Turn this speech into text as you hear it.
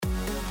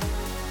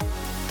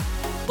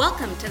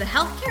Welcome to the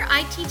Healthcare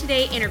IT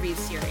Today interview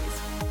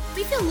series.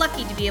 We feel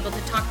lucky to be able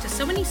to talk to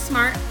so many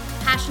smart,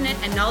 passionate,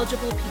 and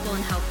knowledgeable people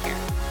in healthcare.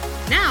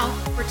 Now,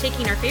 we're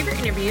taking our favorite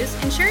interviews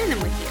and sharing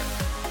them with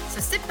you. So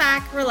sit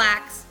back,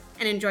 relax,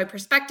 and enjoy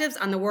perspectives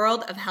on the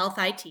world of health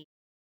IT.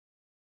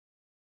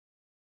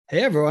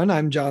 Hey everyone,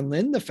 I'm John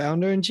Lynn, the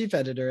founder and chief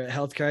editor at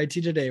Healthcare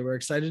IT Today. We're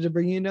excited to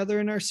bring you another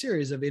in our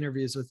series of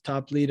interviews with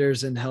top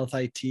leaders in health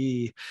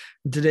IT.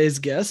 Today's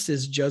guest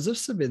is Joseph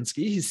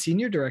Sabinski. He's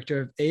Senior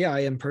Director of AI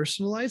and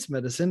Personalized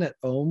Medicine at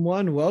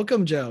Om1.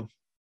 Welcome, Joe.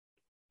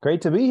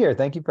 Great to be here.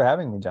 Thank you for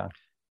having me, John.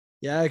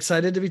 Yeah,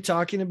 excited to be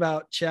talking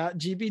about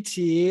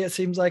ChatGPT. It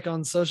seems like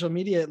on social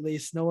media, at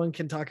least, no one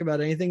can talk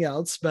about anything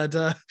else. But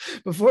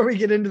before we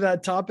get into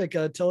that topic,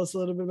 tell us a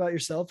little bit about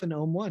yourself and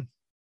Om1.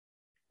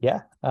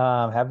 Yeah,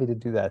 I'm happy to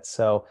do that.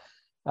 So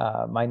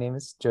my name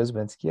is Joe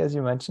Zabinski, as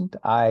you mentioned.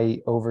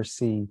 I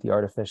oversee the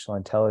artificial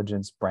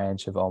intelligence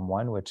branch of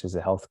Om1, which is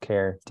a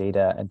healthcare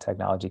data and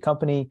technology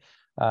company.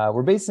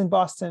 We're based in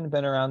Boston,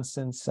 been around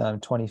since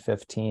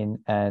 2015,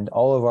 and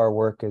all of our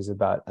work is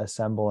about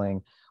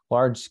assembling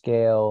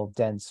large-scale,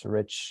 dense,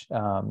 rich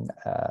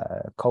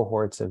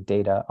cohorts of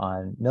data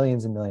on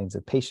millions and millions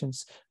of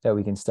patients that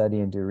we can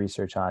study and do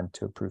research on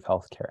to improve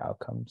healthcare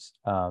outcomes.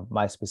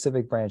 My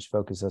specific branch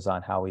focuses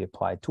on how we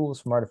apply tools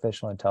from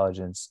artificial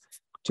intelligence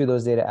to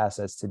those data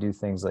assets to do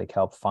things like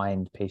help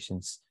find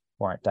patients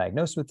who aren't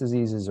diagnosed with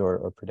diseases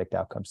or predict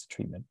outcomes to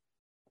treatment.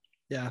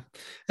 Yeah.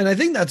 And I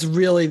think that's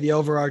really the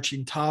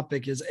overarching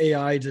topic is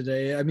AI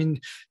today. I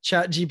mean,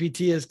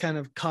 ChatGPT has kind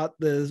of caught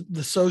the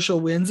social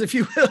wins, if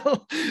you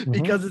will,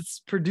 because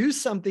it's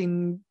produced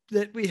something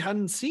that we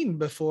hadn't seen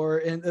before,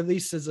 and at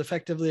least as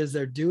effectively as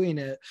they're doing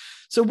it.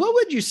 So what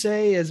would you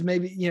say is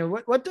maybe,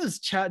 what does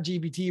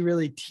ChatGPT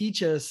really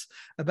teach us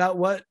about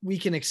what we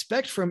can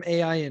expect from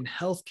AI in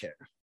healthcare?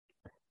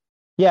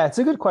 Yeah, it's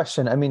a good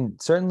question. I mean,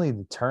 certainly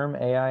the term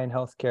AI in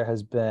healthcare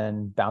has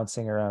been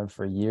bouncing around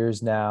for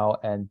years now,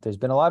 and there's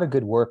been a lot of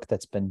good work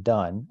that's been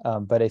done.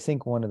 But I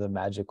think one of the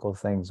magical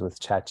things with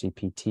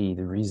ChatGPT,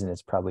 the reason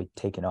it's probably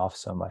taken off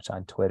so much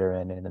on Twitter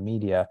and in the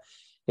media,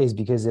 is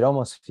because it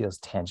almost feels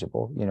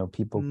tangible.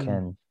 People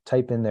can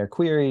type in their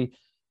query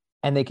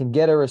and they can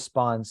get a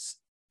response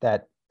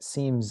that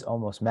seems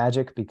almost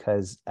magic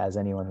because, as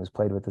anyone who's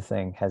played with the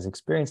thing has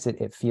experienced it,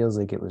 it feels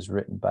like it was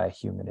written by a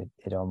human.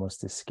 It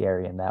almost is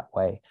scary in that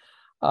way.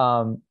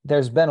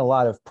 There's been a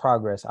lot of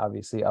progress,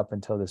 obviously, up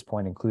until this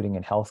point, including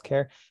in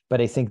healthcare,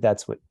 but I think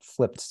that's what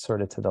flipped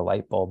sort of to the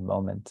light bulb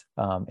moment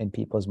in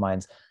people's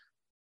minds.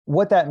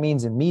 What that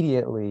means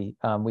immediately,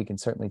 we can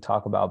certainly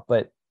talk about,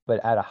 but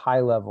at a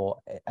high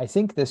level, I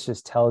think this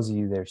just tells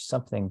you there's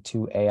something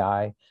to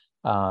AI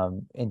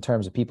in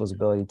terms of people's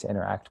ability to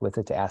interact with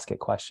it, to ask it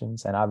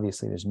questions. And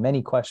obviously there's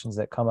many questions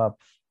that come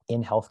up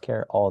in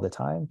healthcare all the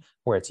time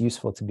where it's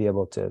useful to be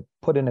able to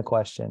put in a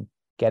question,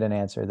 get an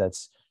answer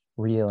that's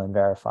real and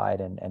verified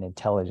and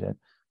intelligent.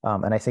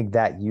 And I think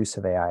that use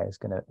of AI is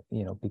going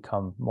to,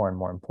 become more and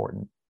more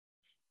important.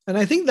 And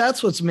I think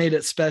that's what's made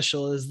it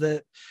special, is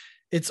that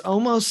it's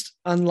almost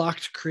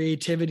unlocked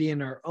creativity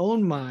in our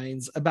own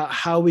minds about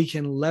how we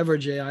can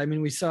leverage AI. I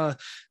mean, we saw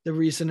the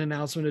recent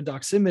announcement of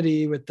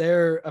Doximity with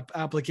their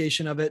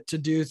application of it to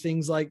do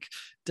things like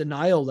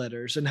denial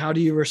letters and how do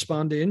you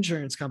respond to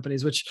insurance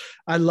companies, which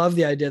I love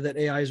the idea that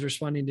AI is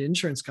responding to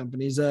insurance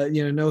companies.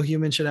 No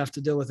human should have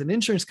to deal with an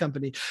insurance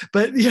company,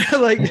 but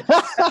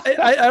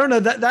I don't know,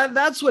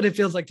 that's what it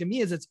feels like to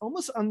me, is it's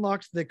almost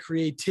unlocked the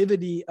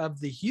creativity of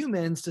the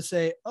humans to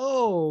say,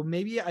 oh,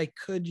 maybe I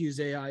could use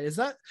AI. Is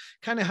that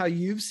kind of how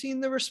you've seen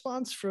the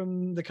response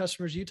from the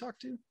customers you talk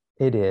to?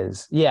 It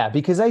is. Yeah,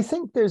 because I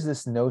think there's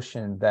this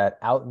notion that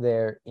out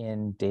there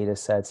in data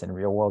sets and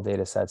real world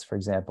data sets, for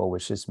example,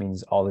 which just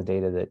means all the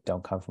data that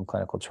don't come from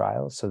clinical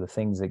trials. So the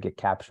things that get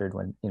captured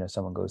when,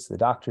 someone goes to the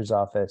doctor's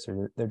office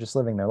or they're just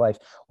living their life,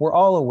 we're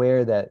all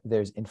aware that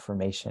there's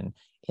information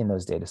in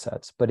those data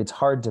sets, but it's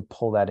hard to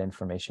pull that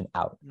information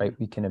out, right?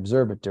 We can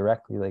observe it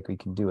directly, like we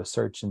can do a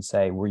search and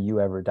say, were you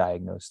ever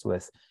diagnosed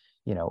with,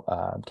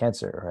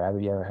 cancer, or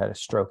have you ever had a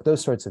stroke?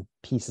 Those sorts of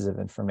pieces of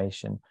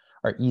information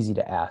are easy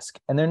to ask.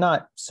 And they're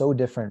not so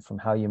different from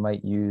how you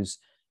might use,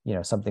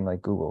 something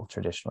like Google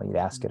traditionally. You'd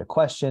ask it a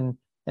question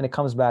and it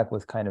comes back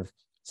with kind of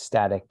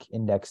static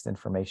indexed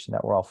information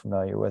that we're all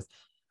familiar with.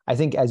 I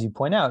think, as you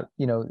point out,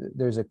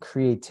 there's a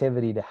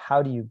creativity to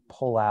how do you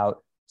pull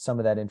out some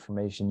of that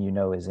information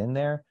is in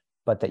there,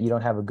 but that you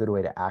don't have a good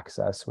way to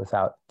access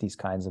without these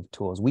kinds of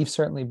tools. We've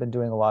certainly been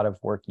doing a lot of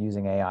work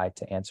using AI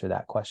to answer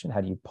that question. How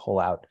do you pull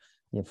out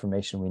the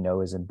information we know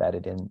is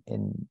embedded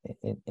in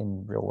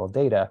real world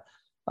data?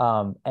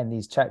 And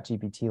these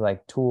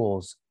ChatGPT-like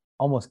tools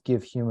almost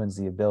give humans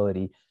the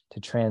ability to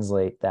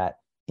translate that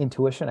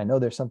intuition, I know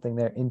there's something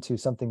there, into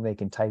something they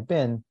can type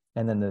in,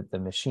 and then the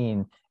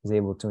machine is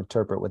able to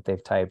interpret what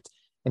they've typed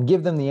and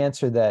give them the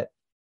answer that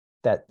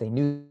they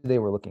knew they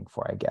were looking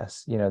for, I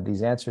guess.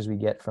 These answers we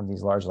get from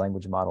these large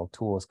language model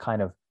tools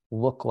kind of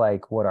look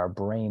like what our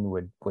brain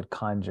would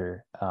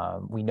conjure,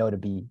 we know to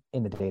be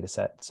in the data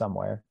set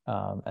somewhere,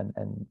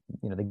 and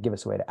they give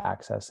us a way to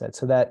access it.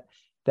 So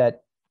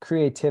that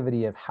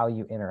creativity of how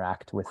you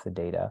interact with the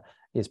data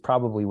is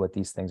probably what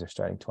these things are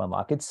starting to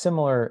unlock. It's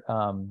similar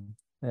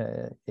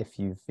if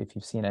you've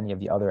seen any of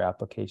the other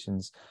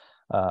applications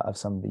of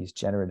some of these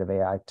generative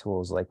AI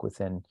tools, like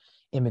within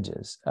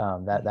images,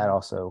 that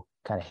also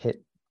kind of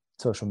hit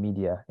social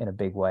media in a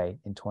big way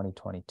in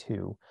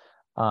 2022.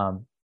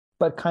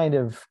 But kind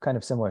of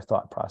similar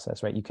thought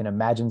process, right? You can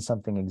imagine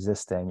something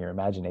existing. Your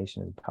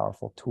imagination is a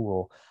powerful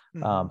tool.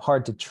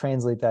 Hard to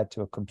translate that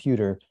to a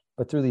computer,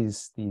 but through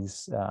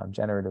these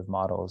generative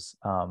models,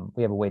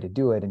 we have a way to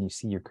do it, and you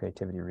see your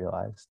creativity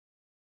realized.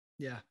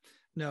 Yeah.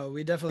 No,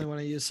 we definitely want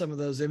to use some of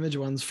those image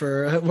ones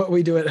for what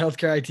we do at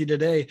Healthcare IT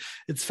Today.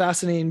 It's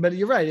fascinating, but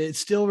you're right. It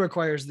still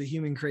requires the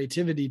human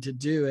creativity to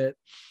do it.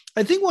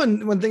 I think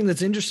one thing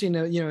that's interesting,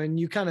 and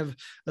you kind of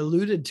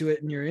alluded to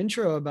it in your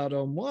intro about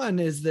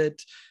OM1, is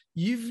that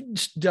you've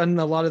done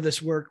a lot of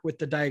this work with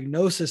the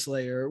diagnosis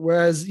layer.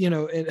 Whereas, at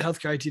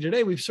Healthcare IT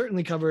Today, we've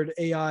certainly covered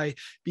AI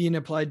being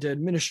applied to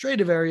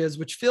administrative areas,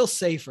 which feels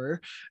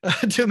safer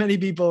to many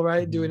people,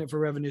 right? Mm-hmm. Doing it for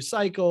revenue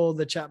cycle,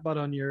 the chatbot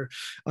on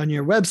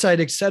your website,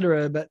 et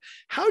cetera. But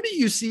how do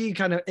you see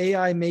kind of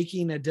AI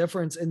making a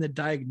difference in the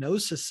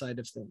diagnosis side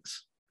of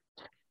things?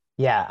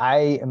 Yeah,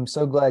 I am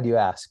so glad you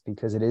asked,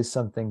 because it is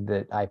something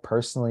that I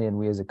personally and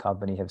we as a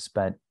company have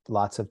spent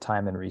lots of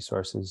time and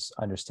resources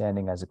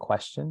understanding as a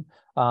question.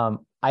 I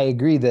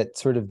agree that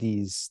sort of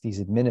these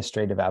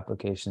administrative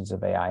applications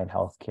of AI in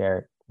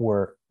healthcare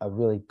were a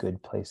really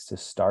good place to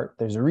start.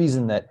 There's a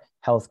reason that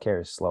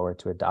healthcare is slower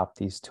to adopt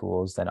these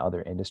tools than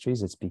other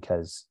industries. It's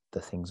because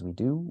the things we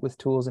do with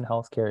tools in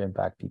healthcare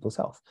impact people's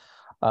health.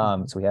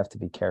 So we have to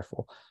be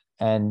careful.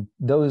 And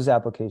those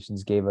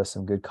applications gave us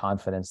some good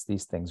confidence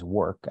these things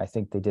work. I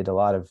think they did a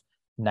lot of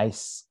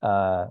nice,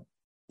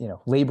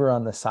 labor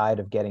on the side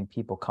of getting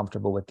people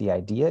comfortable with the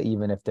idea,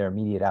 even if their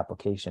immediate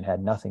application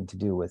had nothing to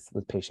do with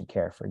patient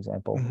care, for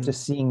example.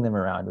 Just seeing them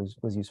around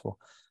was useful.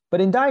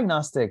 But in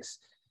diagnostics,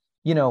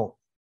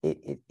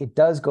 it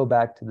does go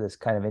back to this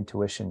kind of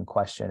intuition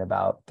question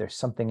about there's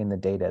something in the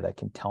data that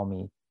can tell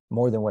me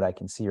more than what I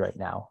can see right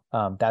now.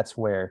 That's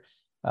where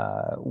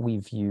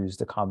we've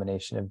used a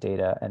combination of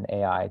data and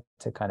AI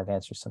to kind of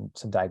answer some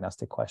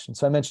diagnostic questions.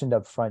 So I mentioned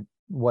up front,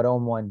 what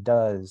OM1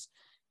 does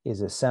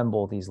is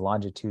assemble these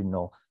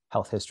longitudinal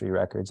health history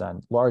records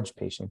on large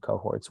patient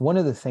cohorts. One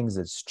of the things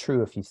that's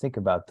true, if you think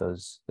about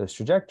those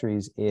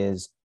trajectories,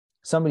 is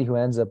somebody who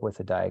ends up with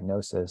a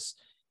diagnosis,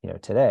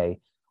 today,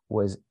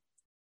 was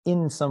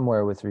in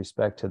somewhere with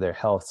respect to their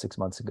health 6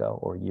 months ago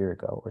or a year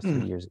ago or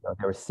 3 years ago.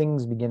 There were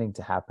things beginning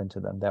to happen to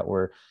them that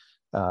were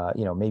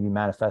maybe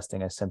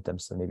manifesting as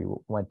symptoms. So maybe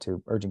went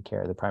to urgent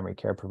care, the primary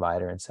care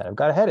provider, and said, I've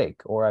got a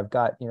headache, or I've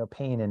got,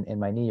 pain in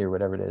my knee, or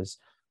whatever it is.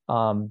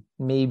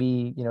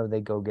 Maybe,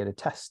 they go get a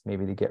test,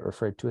 maybe they get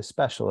referred to a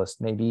specialist,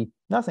 maybe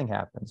nothing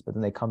happens, but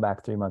then they come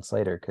back 3 months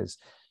later because,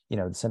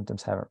 the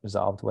symptoms haven't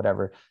resolved,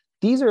 whatever.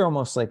 These are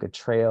almost like a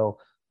trail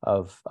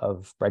of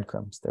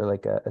breadcrumbs. They're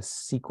like a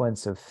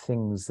sequence of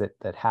things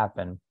that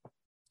happen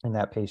in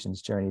that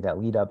patient's journey that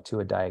lead up to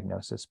a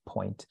diagnosis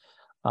point.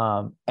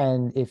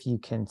 And if you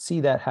can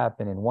see that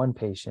happen in one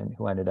patient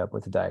who ended up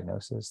with a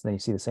diagnosis, then you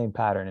see the same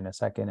pattern in a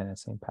second and the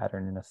same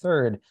pattern in a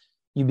third,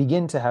 you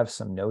begin to have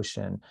some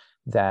notion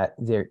that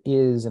there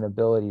is an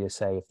ability to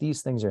say, if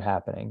these things are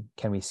happening,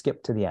 can we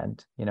skip to the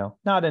end?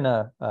 Not in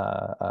a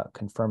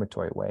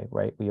confirmatory way,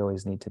 right? We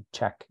always need to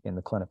check in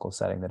the clinical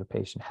setting that a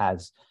patient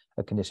has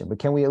a condition, but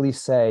can we at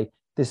least say,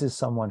 this is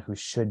someone who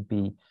should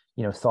be,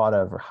 thought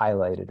of or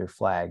highlighted or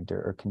flagged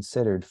or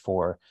considered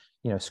for,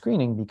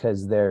 screening,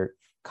 because they're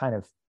kind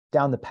of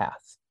down the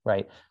path,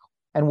 right?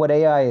 And what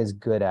AI is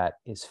good at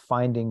is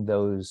finding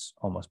those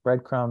almost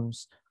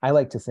breadcrumbs. I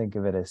like to think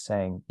of it as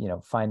saying,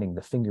 finding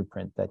the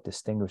fingerprint that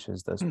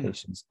distinguishes those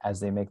patients as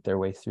they make their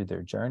way through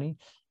their journey.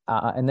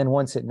 And then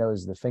once it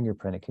knows the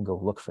fingerprint, it can go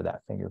look for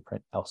that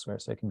fingerprint elsewhere.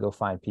 So it can go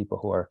find people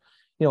who are,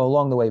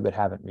 along the way, but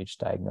haven't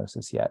reached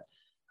diagnosis yet.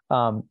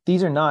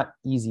 These are not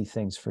easy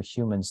things for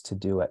humans to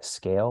do at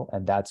scale.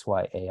 And that's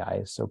why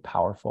AI is so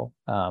powerful.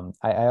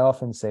 I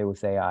often say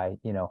with AI,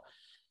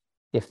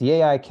 if the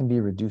AI can be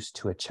reduced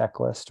to a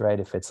checklist, right?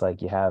 If it's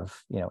like you have,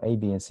 A,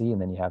 B, and C,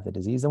 and then you have the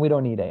disease, then we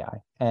don't need AI.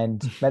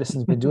 And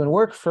medicine's been doing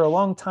work for a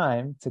long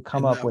time to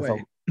come up with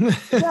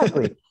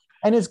exactly.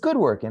 And it's good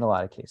work in a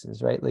lot of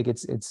cases, right? Like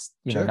it's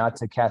Sure. Not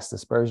to cast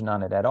aspersion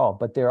on it at all,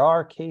 but there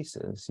are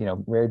cases,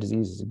 rare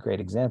disease is a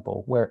great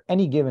example, where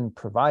any given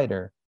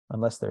provider,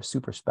 unless they're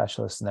super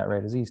specialists in that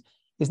rare disease,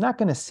 is not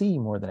going to see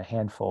more than a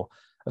handful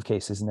of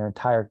cases in their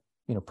entire,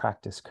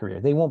 practice career.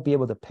 They won't be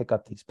able to pick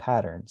up these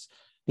patterns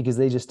because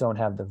they just don't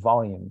have the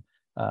volume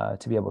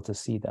to be able to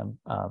see them.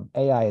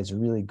 AI is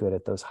really good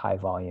at those high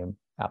volume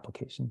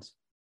applications.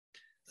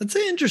 That's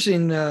an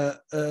interesting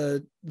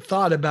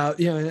thought about,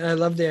 and I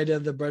love the idea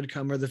of the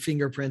breadcrumb or the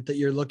fingerprint that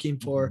you're looking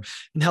for,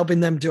 and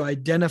helping them to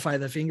identify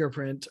the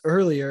fingerprint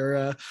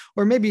earlier,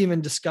 or maybe even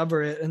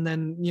discover it and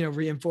then,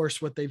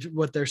 reinforce what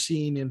they're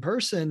seeing in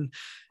person.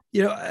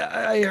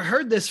 I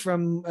heard this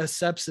from a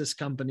sepsis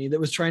company that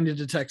was trying to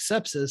detect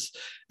sepsis.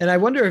 And I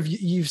wonder if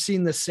you've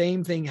seen the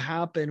same thing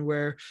happen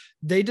where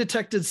they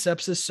detected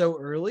sepsis so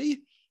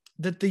early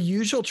that the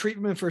usual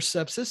treatment for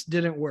sepsis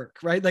didn't work,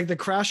 right? Like the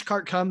crash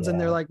cart comes and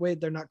they're Yeah. like, wait,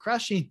 they're not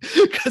crashing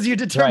because you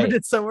determined Right.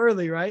 it so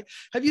early, right?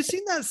 Have you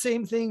seen that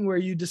same thing where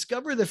you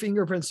discover the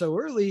fingerprint so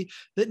early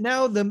that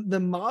now the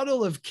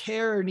model of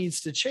care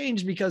needs to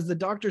change because the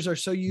doctors are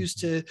so used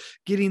to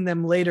getting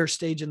them later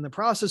stage in the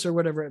process or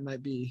whatever it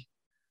might be?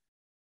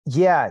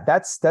 Yeah,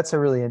 that's a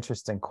really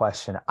interesting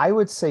question. I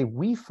would say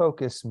we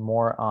focus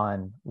more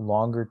on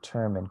longer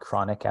term and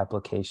chronic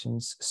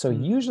applications. So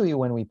Mm. usually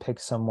when we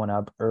pick someone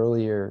up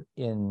earlier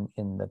in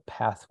the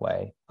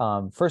pathway,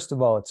 first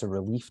of all, it's a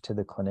relief to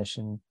the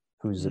clinician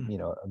who's Mm.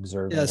 Yeah,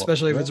 observing what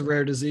especially we're if it's a doing.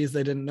 rare disease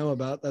they didn't know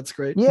about. That's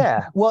great.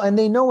 Yeah, well, and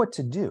they know what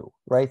to do,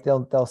 right?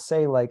 They'll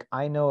say like,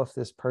 I know if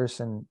this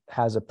person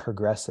has a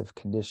progressive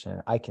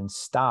condition, I can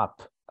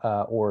stop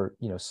or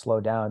slow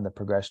down the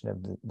progression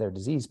of their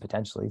disease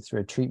potentially through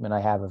a treatment I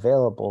have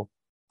available.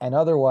 And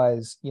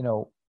otherwise,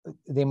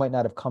 they might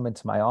not have come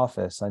into my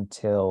office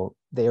until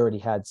they already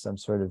had some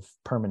sort of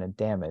permanent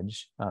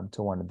damage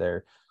to one of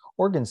their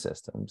organ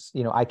systems.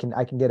 I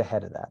can get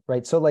ahead of that,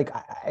 right? So like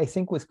I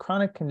think with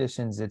chronic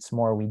conditions, it's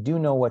more we do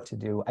know what to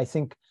do. I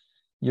think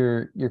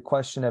your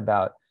question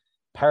about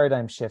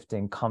paradigm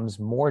shifting comes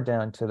more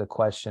down to the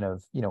question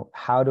of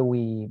how do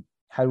we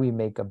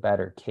make a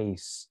better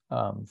case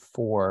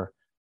for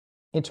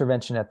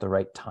intervention at the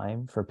right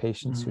time for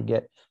patients who Mhm.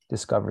 get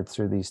discovered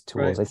through these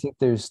Right. tools. I think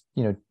there's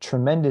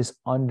tremendous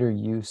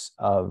underuse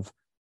of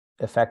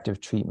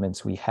effective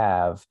treatments we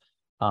have,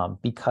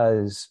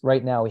 because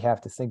right now we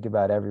have to think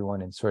about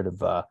everyone in sort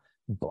of a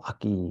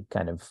blocky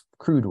kind of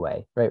crude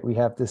way, right? We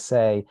have to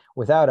say,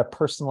 without a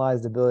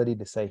personalized ability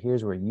to say,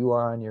 here's where you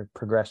are on your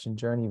progression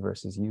journey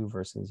versus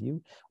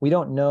you. We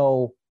don't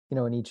know,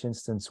 in each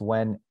instance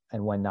when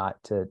and when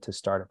not to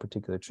start a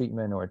particular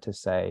treatment, or to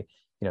say,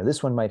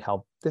 this one might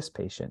help this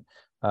patient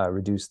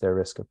reduce their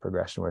risk of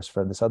progression, whereas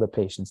for this other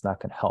patient, it's not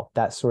going to help.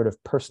 That sort of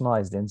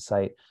personalized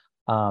insight.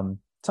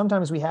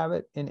 Sometimes we have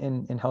it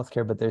in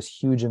healthcare, but there's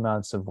huge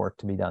amounts of work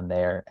to be done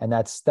there. And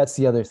that's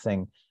the other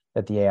thing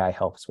that the AI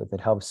helps with.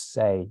 It helps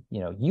say,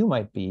 you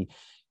might be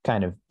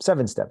kind of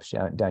 7 steps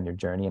down your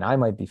journey, and I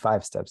might be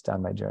 5 steps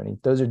down my journey.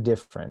 Those are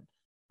different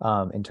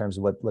in terms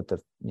of what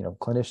the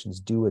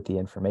clinicians do with the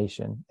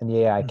information, and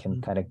the AI can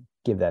Mhm. kind of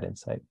give that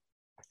insight.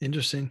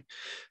 Interesting.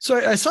 So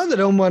I saw that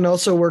Om1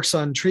 also works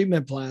on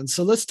treatment plans.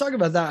 So let's talk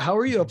about that. How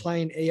are you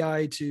applying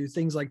AI to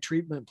things like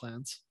treatment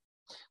plans?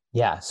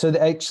 Yeah, so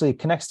that actually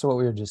connects to what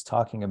we were just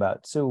talking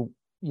about. So,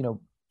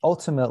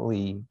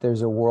 ultimately,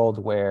 there's a world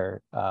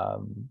where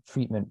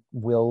treatment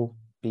will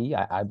be,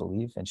 I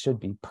believe, and should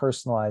be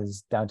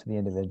personalized down to the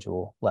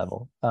individual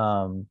level.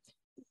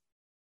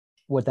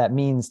 What that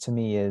means to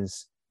me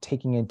is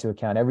taking into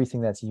account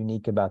everything that's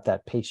unique about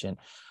that patient.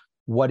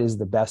 What is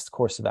the best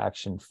course of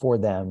action for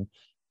them,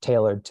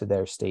 tailored to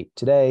their state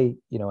today,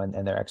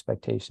 and their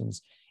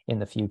expectations in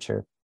the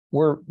future.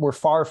 We're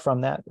far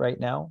from that right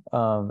now,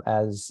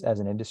 as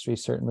an industry,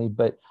 certainly.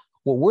 But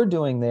what we're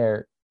doing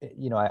there,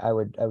 I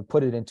would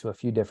put it into a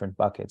few different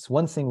buckets.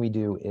 One thing we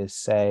do is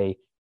say,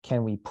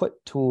 can we put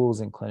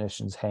tools in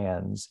clinicians'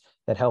 hands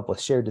that help with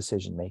shared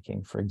decision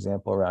making, for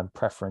example, around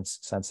preference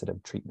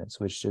sensitive treatments,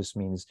 which just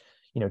means,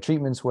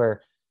 treatments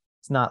where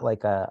it's not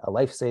like a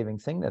life-saving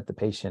thing that the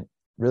patient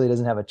really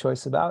doesn't have a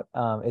choice about.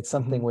 It's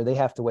something Mhm. where they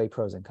have to weigh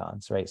pros and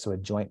cons, right? So a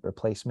joint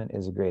replacement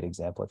is a great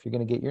example. If you're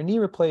going to get your knee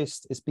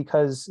replaced, it's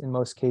because in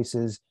most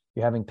cases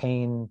you're having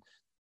pain,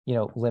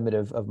 limit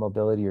of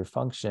mobility or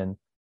function.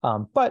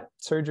 But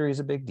surgery is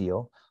a big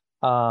deal.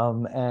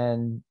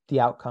 And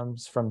the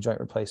outcomes from joint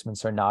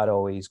replacements are not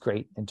always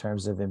great in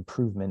terms of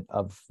improvement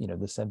of,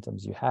 the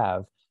symptoms you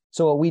have.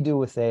 So what we do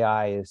with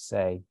AI is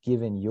say,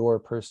 given your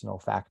personal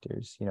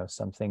factors,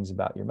 some things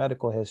about your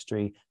medical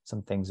history,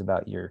 some things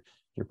about your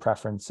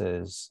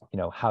preferences,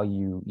 how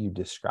you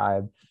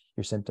describe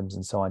your symptoms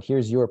and so on.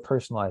 Here's your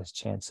personalized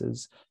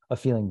chances of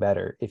feeling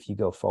better if you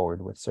go forward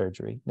with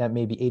surgery. That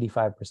may be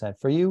 85%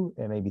 for you,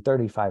 and maybe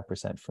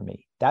 35% for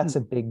me. That's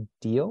a big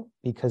deal,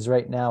 because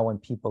right now when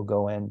people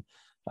go in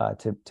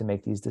to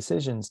make these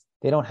decisions,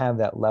 they don't have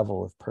that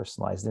level of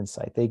personalized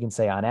insight. They can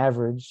say on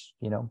average,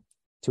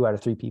 2 out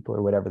of 3 people,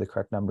 or whatever the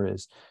correct number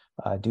is,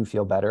 do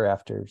feel better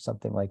after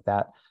something like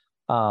that.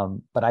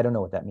 But I don't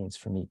know what that means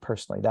for me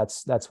personally.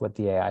 That's what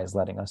the AI is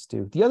letting us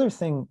do. The other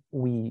thing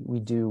we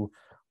do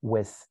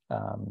with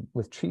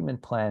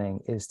treatment planning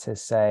is to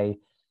say,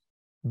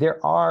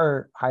 there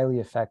are highly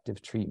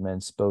effective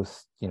treatments,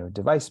 both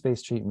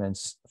device-based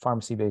treatments,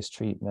 pharmacy-based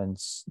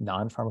treatments,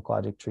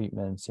 non-pharmacologic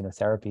treatments,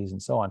 therapies,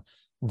 and so on,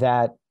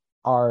 that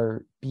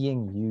are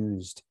being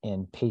used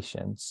in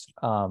patients,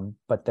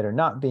 but that are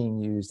not being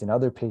used in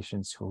other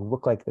patients who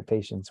look like the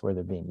patients where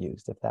they're being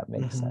used, if that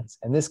makes Mhm. sense.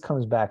 And this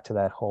comes back to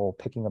that whole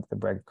picking up the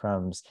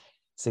breadcrumbs,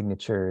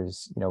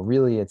 signatures.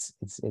 Really, it's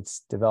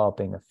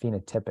developing a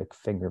phenotypic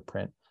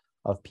fingerprint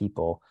of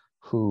people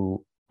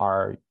who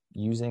are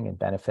using and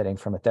benefiting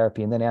from a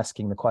therapy, and then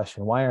asking the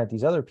question, why aren't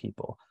these other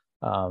people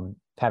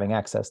having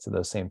access to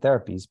those same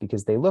therapies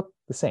because they look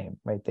the same,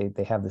 right?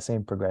 They have the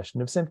same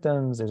progression of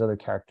symptoms. There's other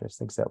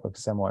characteristics that look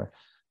similar.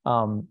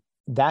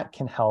 That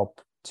can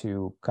help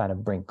to kind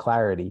of bring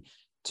clarity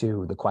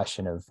to the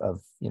question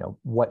of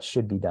what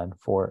should be done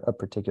for a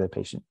particular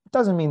patient. It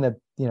doesn't mean that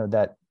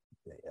that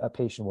a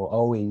patient will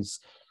always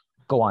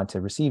go on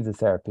to receive the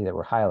therapy that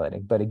we're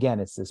highlighting, but again,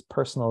 it's this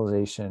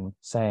personalization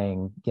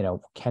saying,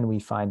 can we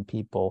find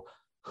people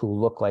who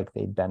look like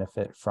they'd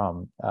benefit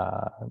from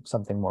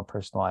something more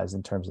personalized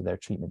in terms of their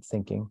treatment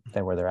thinking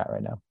than where they're at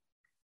right now.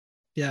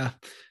 Yeah.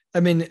 I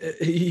mean,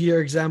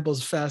 your example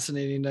is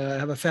fascinating. I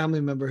have a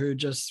family member who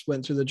just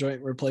went through the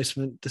joint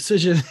replacement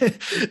decision.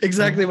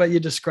 Exactly what you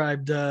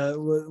described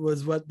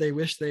was what they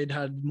wish they'd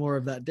had more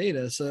of that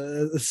data.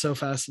 So it's so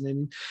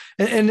fascinating.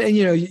 And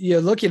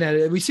you're looking at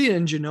it, we see it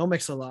in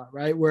genomics a lot,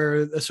 right? Where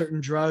a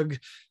certain drug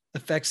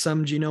affects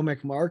some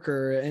genomic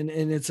marker, and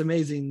it's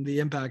amazing the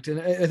impact.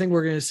 And I think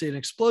we're going to see an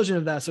explosion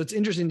of that. So it's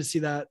interesting to see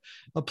that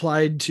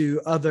applied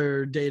to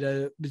other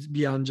data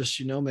beyond just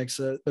genomics,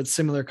 but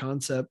similar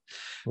concept.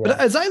 Yeah. But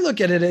as I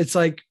look at it, it's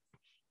like,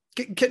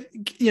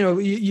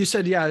 you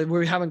said, yeah,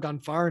 we haven't gone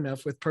far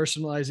enough with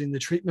personalizing the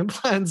treatment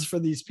plans for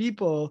these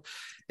people.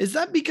 Is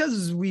that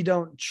because we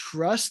don't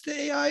trust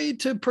AI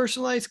to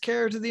personalize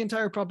care to the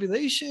entire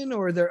population,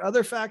 or are there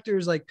other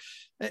factors I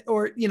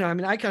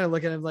kind of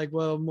look at it like,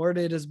 well, more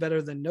data is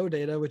better than no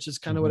data, which is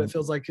kind of what it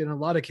feels like in a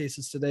lot of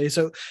cases today.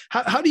 So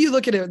how do you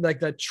look at it,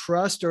 like that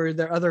trust, or are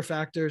there other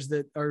factors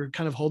that are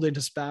kind of holding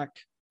us back?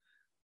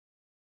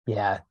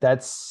 Yeah,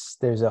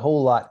 there's a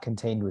whole lot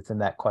contained within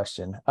that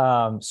question.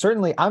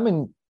 Certainly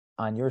I'm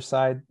on your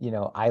side.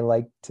 I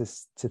like to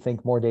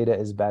think more data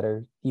is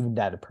better, even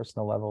at a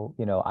personal level.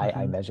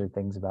 I measure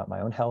things about my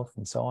own health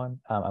and so on.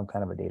 I'm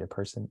kind of a data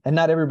person, and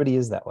not everybody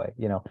is that way,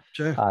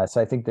 Sure. So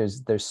I think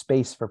there's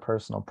space for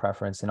personal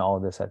preference in all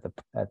of this at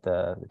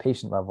the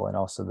patient level and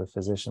also the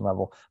physician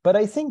level. But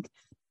I think,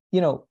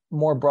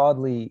 more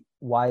broadly,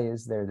 why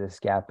is there this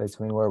gap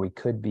between where we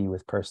could be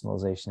with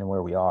personalization and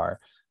where we are?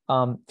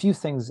 Few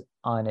things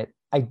on it.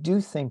 I do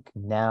think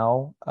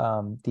now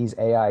these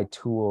AI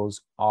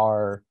tools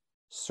are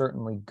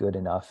certainly good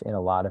enough in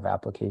a lot of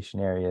application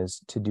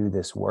areas to do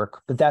this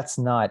work, but that's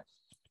not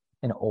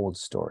an old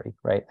story,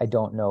 right? I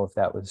don't know if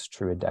that was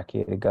true a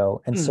decade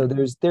ago. And so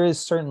there is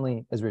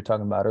certainly, as we were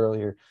talking about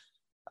earlier,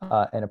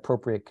 an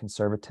appropriate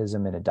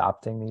conservatism in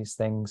adopting these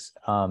things.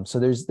 So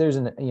there's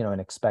an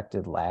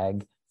expected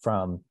lag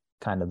from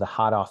kind of the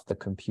hot off the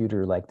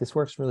computer, like this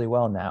works really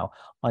well now,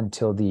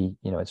 until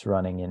it's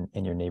running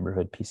in your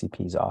neighborhood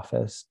PCP's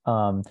office.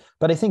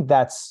 But I think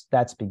that's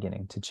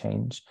beginning to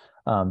change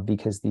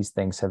because these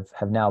things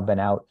have now been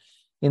out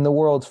in the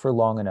world for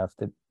long enough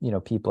that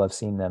people have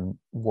seen them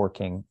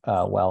working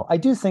well. I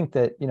do think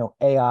that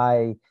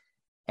AI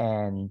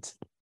and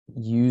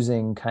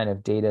using kind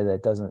of data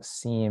that doesn't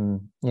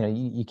seem,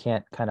 you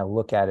can't kind of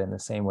look at it in the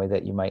same way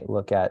that you might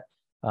look at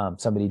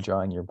somebody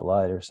drawing your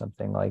blood or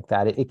something like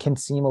that. It can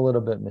seem a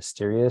little bit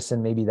mysterious,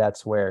 and maybe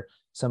that's where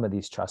some of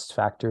these trust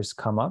factors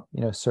come up.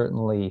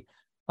 Certainly,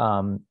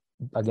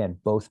 again,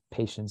 both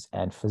patients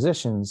and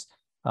physicians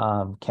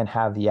can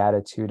have the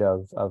attitude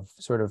of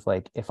sort of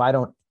like, if I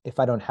don't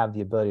have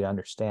the ability to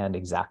understand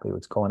exactly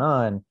what's going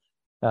on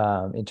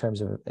in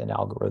terms of an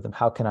algorithm,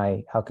 how can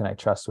I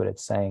trust what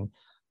it's saying?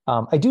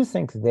 I do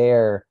think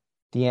the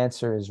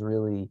answer is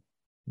really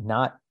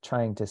not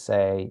trying to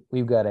say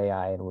we've got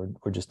AI and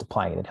we're just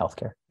applying it in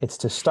healthcare. It's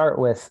to start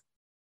with,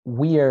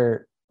 we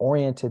are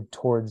oriented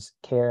towards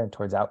care and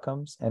towards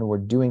outcomes, and we're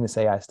doing this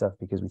AI stuff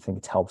because we think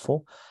it's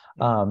helpful,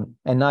 and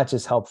not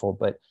just helpful,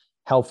 but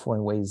helpful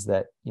in ways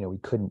that we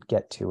couldn't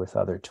get to with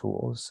other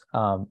tools.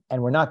 And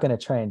we're not going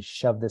to try and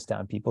shove this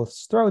down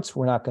people's throats.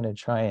 We're not going to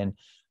try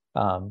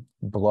and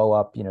blow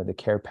up the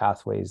care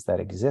pathways that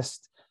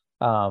exist.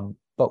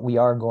 But we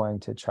are going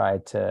to try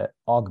to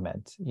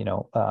augment,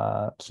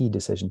 key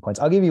decision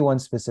points. I'll give you one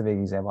specific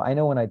example. I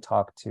know when I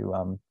talk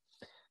to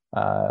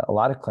a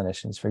lot of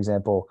clinicians, for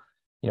example,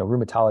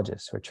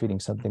 rheumatologists who are treating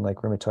something like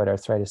rheumatoid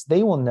arthritis,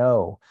 they will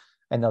know,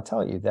 and they'll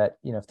tell you that,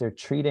 if they're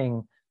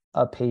treating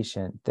a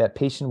patient, that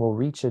patient will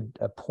reach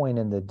a point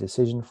in the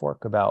decision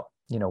fork about,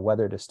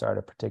 whether to start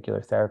a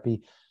particular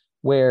therapy,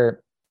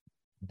 where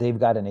they've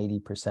got an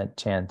 80%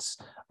 chance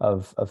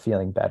of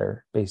feeling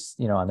better based,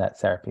 on that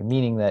therapy,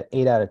 meaning that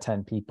 8 out of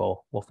 10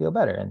 people will feel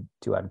better and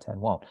 2 out of 10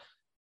 won't.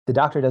 The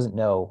doctor doesn't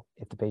know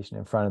if the patient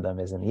in front of them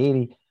is in the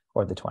 80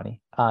 or the 20.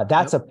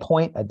 That's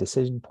a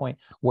decision point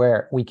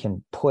where we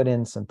can put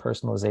in some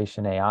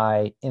personalization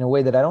AI in a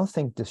way that I don't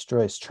think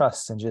destroys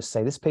trust, and just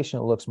say this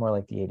patient looks more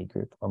like the 80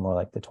 group or more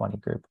like the 20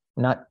 group,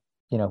 not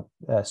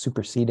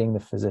superseding the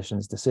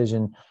physician's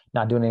decision,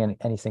 not doing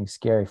anything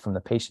scary from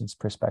the patient's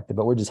perspective,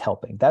 but we're just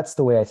helping. That's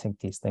the way I think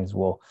these things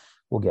will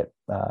get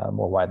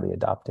more widely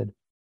adopted.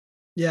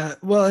 Yeah,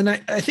 well, and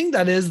I think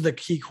that is the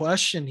key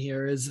question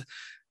here is,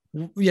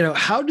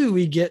 how do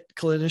we get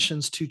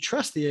clinicians to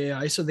trust the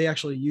AI so they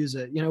actually use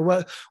it?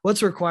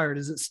 What's required?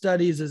 Is it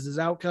studies? Is it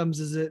outcomes?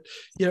 Is it,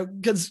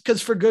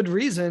 because for good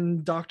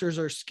reason, doctors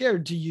are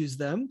scared to use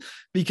them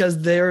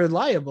because they're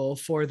liable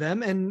for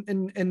them.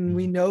 And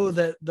we know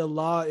that the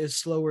law is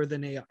slower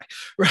than AI,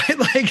 right?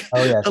 Like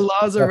yes, the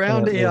laws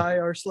around definitely. AI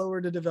are slower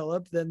to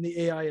develop than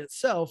the AI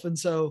itself. And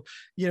so,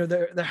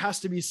 there has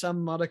to be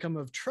some modicum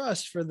of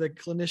trust for the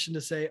clinician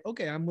to say,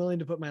 okay, I'm willing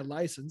to put my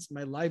license,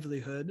 my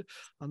livelihood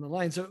on the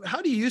line. So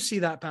how do you see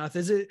that path?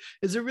 Is it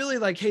really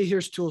like, hey,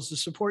 here's tools to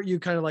support you,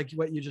 kind of like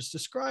what you just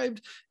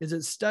described? Is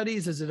it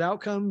studies? Is it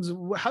outcomes?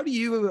 How do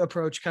you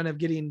approach kind of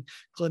getting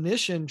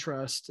clinician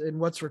trust, and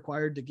what's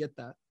required to get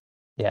that?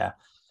 Yeah.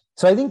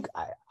 So I think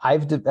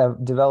I've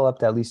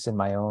developed, at least in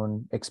my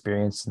own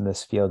experience in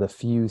this field, a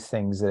few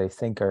things that I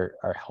think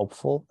are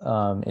helpful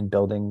in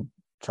building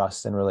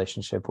trust and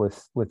relationship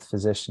with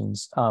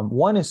physicians.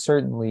 One is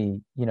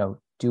certainly,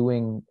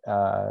 doing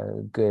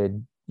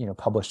good,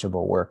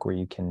 publishable work where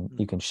you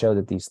can show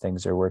that these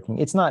things are working.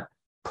 It's not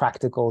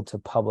practical to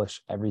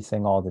publish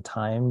everything all the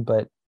time,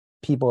 but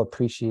people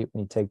appreciate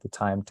when you take the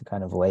time to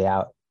kind of lay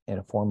out in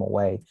a formal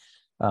way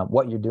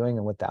what you're doing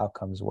and what the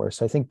outcomes were.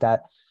 So I think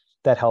that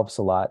helps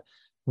a lot.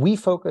 We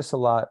focus a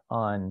lot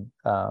on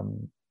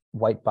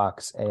white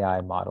box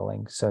AI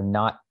modeling, so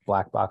not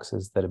black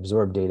boxes that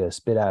absorb data,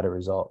 spit out a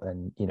result,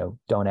 and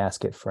don't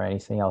ask it for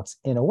anything else.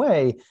 In a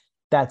way,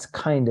 that's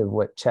kind of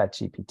what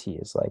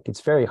ChatGPT is like.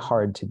 It's very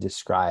hard to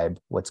describe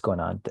what's going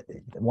on.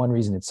 One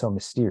reason it's so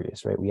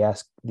mysterious, right? We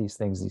ask these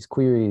things, these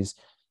queries,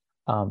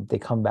 they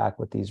come back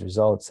with these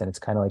results, and it's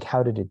kind of like,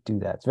 how did it do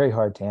that? It's very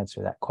hard to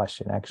answer that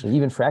question. Actually,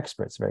 even for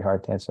experts, very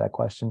hard to answer that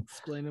question.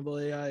 Explainable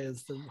AI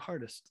is the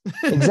hardest.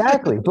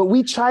 Exactly. But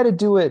we try to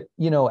do it,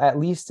 at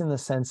least in the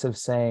sense of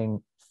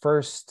saying,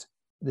 first,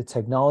 the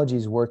technology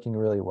is working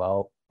really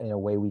well in a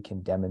way we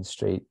can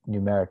demonstrate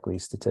numerically,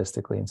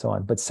 statistically, and so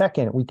on. But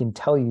second, we can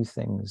tell you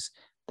things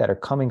that are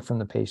coming from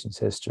the patient's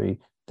history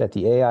that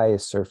the AI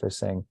is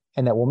surfacing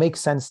and that will make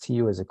sense to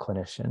you as a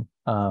clinician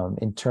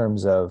in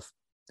terms of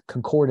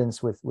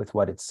concordance with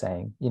what it's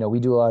saying. We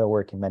do a lot of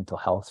work in mental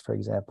health, for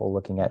example,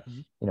 looking at,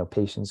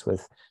 patients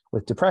with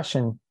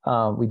depression.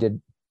 We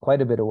did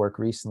quite a bit of work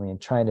recently in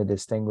trying to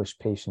distinguish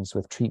patients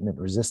with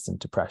treatment-resistant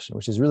depression,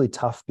 which is really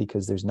tough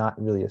because there's not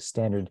really a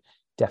standard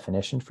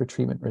definition for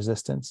treatment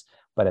resistance,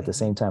 but at the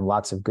same time,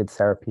 lots of good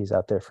therapies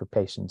out there for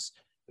patients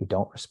who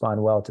don't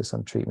respond well to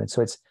some treatment.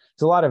 So it's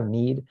a lot of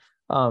need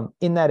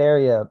in that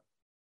area.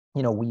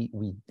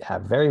 We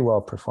have very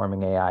well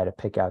performing AI to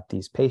pick out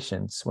these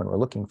patients when we're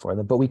looking for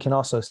them, but we can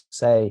also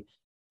say,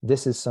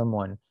 this is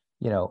someone,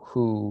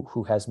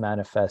 who has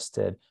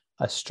manifested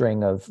a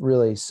string of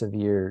really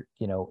severe,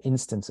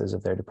 instances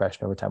of their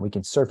depression over time. We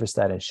can surface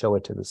that and show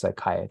it to the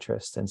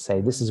psychiatrist and say,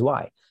 this is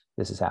why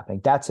this is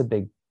happening. That's a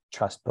big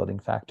trust building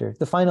factor.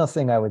 The final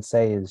thing I would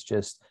say is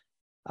just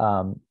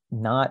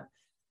not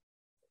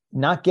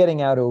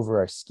getting out over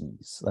our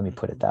skis. Let me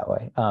put it that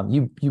way.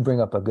 You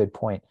bring up a good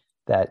point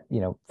that,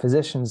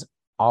 physicians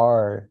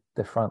are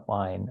the front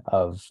line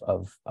of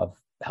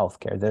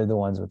healthcare. They're the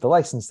ones with the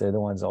license. They're the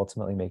ones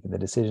ultimately making the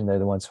decision. They're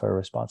the ones who are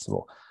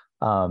responsible.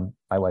 My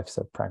wife's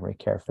a primary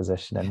care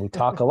physician, and we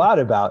talk a lot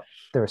about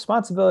the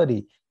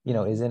responsibility,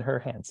 is in her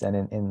hands and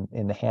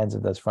in the hands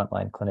of those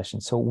frontline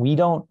clinicians. So we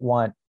don't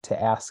want to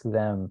ask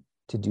them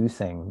to do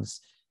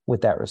things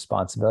with that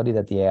responsibility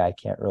that the AI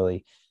can't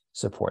really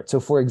support. So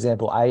for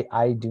example,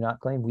 I do not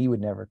claim, we would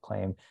never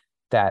claim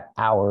that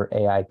our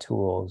AI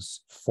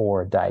tools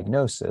for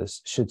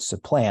diagnosis should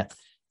supplant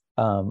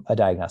a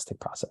diagnostic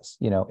process.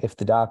 If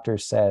the doctor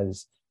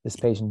says this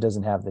patient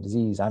doesn't have the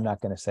disease, I'm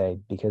not going to say,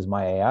 because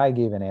my AI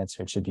gave an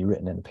answer, it should be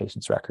written in the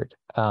patient's record.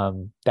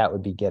 That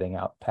would be getting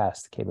out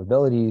past the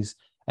capabilities.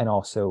 And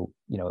also,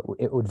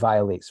 it would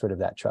violate sort of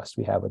that trust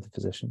we have with the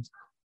physicians.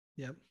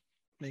 Yep.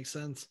 Makes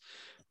sense.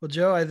 Well,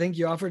 Joe, I think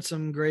you offered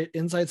some great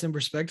insights and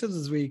perspectives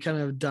as we kind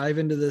of dive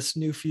into this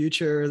new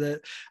future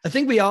that I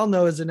think we all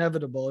know is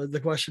inevitable. The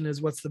question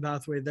is, what's the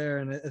pathway there?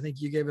 And I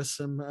think you gave us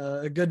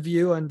a good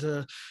view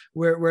onto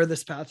where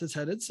this path is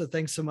headed. So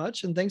thanks so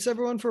much. And thanks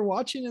everyone for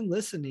watching and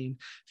listening.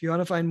 If you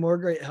want to find more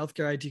great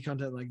healthcare IT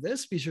content like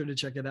this, be sure to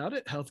check it out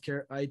at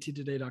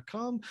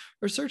healthcareittoday.com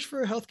or search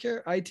for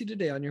Healthcare IT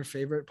Today on your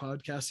favorite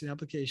podcasting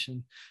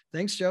application.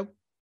 Thanks, Joe.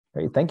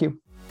 Great. Thank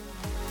you.